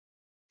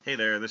Hey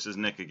there, this is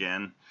Nick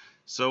again.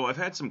 So I've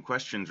had some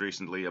questions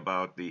recently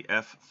about the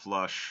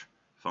fflush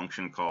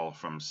function call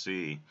from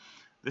C.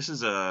 This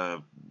is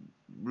a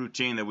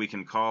routine that we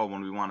can call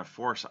when we want to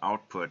force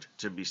output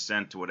to be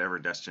sent to whatever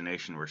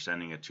destination we're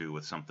sending it to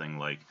with something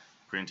like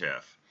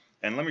printf.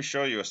 And let me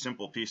show you a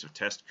simple piece of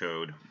test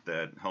code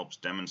that helps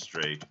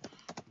demonstrate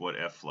what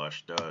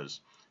fflush does.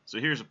 So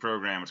here's a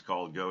program, it's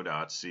called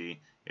go.c.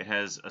 It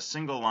has a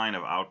single line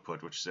of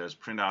output which says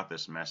print out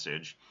this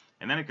message,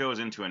 and then it goes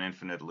into an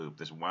infinite loop.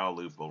 This while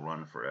loop will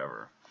run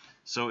forever.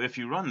 So if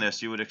you run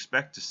this, you would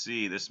expect to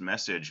see this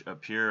message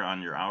appear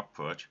on your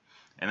output,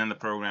 and then the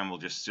program will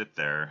just sit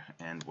there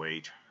and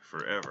wait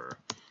forever.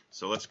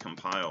 So let's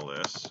compile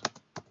this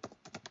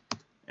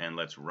and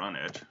let's run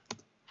it.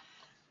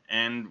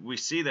 And we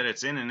see that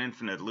it's in an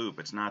infinite loop.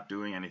 It's not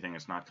doing anything.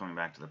 It's not coming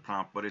back to the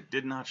prompt, but it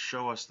did not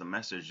show us the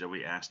message that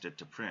we asked it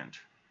to print.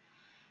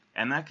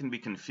 And that can be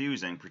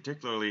confusing,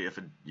 particularly if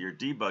you're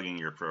debugging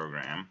your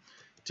program.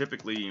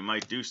 Typically, you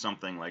might do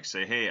something like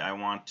say, hey, I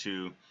want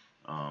to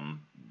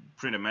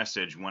print a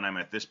message when I'm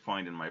at this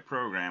point in my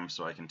program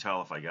so I can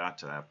tell if I got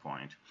to that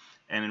point.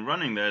 And in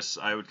running this,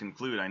 I would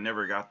conclude I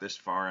never got this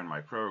far in my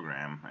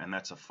program, and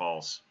that's a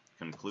false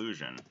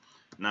conclusion.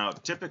 Now,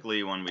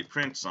 typically when we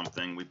print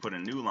something, we put a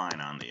new line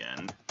on the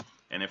end,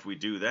 and if we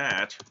do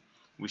that,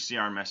 we see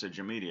our message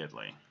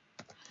immediately.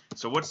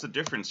 So what's the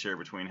difference here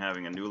between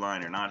having a new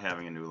line or not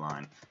having a new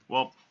line?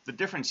 Well, the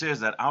difference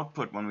is that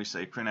output, when we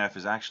say printf,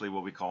 is actually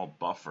what we call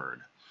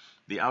buffered.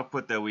 The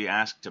output that we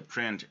ask to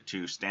print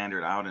to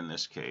standard out in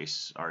this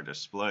case, our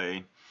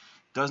display,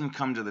 doesn't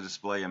come to the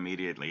display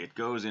immediately. It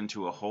goes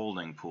into a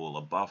holding pool,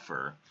 a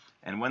buffer.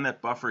 And when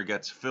that buffer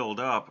gets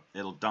filled up,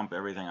 it'll dump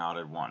everything out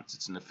at once.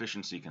 It's an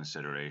efficiency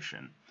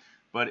consideration.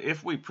 But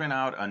if we print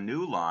out a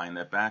new line,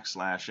 that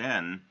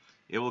 \n,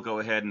 it will go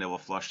ahead and it will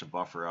flush the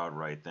buffer out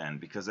right then,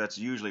 because that's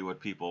usually what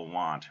people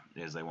want,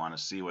 is they want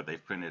to see what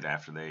they've printed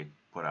after they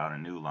put out a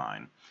new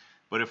line.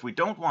 But if we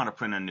don't want to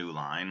print a new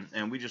line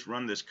and we just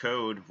run this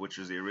code, which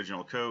is the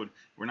original code,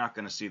 we're not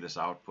going to see this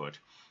output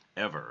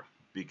ever,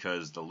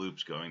 because the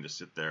loop's going to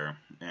sit there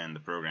and the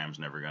program's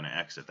never going to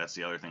exit. That's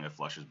the other thing that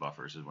flushes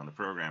buffers, is when the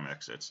program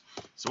exits.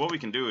 So what we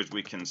can do is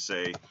we can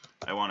say,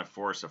 I want to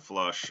force a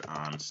flush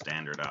on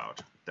standard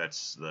out.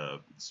 That's the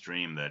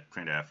stream that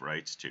printf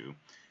writes to.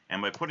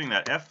 And by putting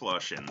that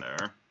fflush in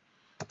there,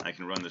 I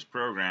can run this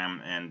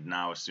program, and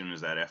now as soon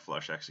as that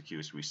fflush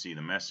executes, we see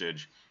the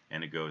message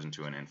and it goes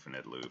into an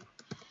infinite loop.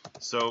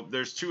 So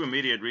there's two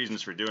immediate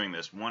reasons for doing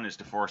this. One is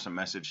to force a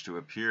message to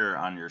appear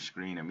on your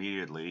screen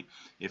immediately.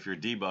 If you're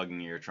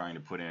debugging, you're trying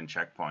to put in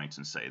checkpoints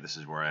and say, this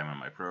is where I am in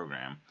my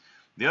program.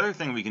 The other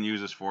thing we can use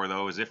this for,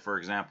 though, is if, for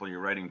example, you're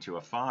writing to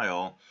a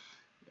file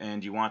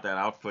and you want that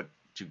output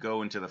to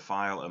go into the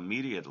file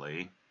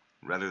immediately,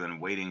 rather than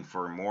waiting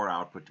for more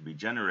output to be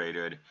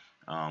generated,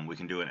 we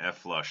can do an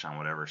fflush on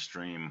whatever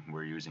stream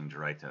we're using to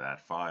write to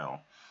that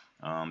file.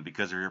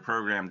 Because if your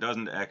program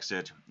doesn't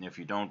exit, if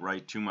you don't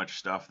write too much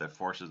stuff that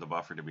forces the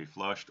buffer to be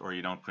flushed, or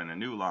you don't print a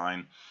new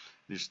line,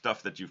 the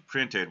stuff that you've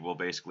printed will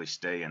basically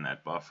stay in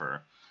that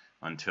buffer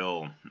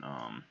until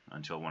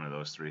one of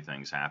those three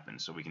things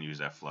happens. So we can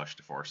use fflush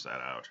to force that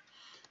out.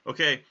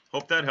 Okay,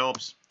 hope that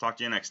helps. Talk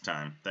to you next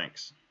time.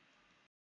 Thanks.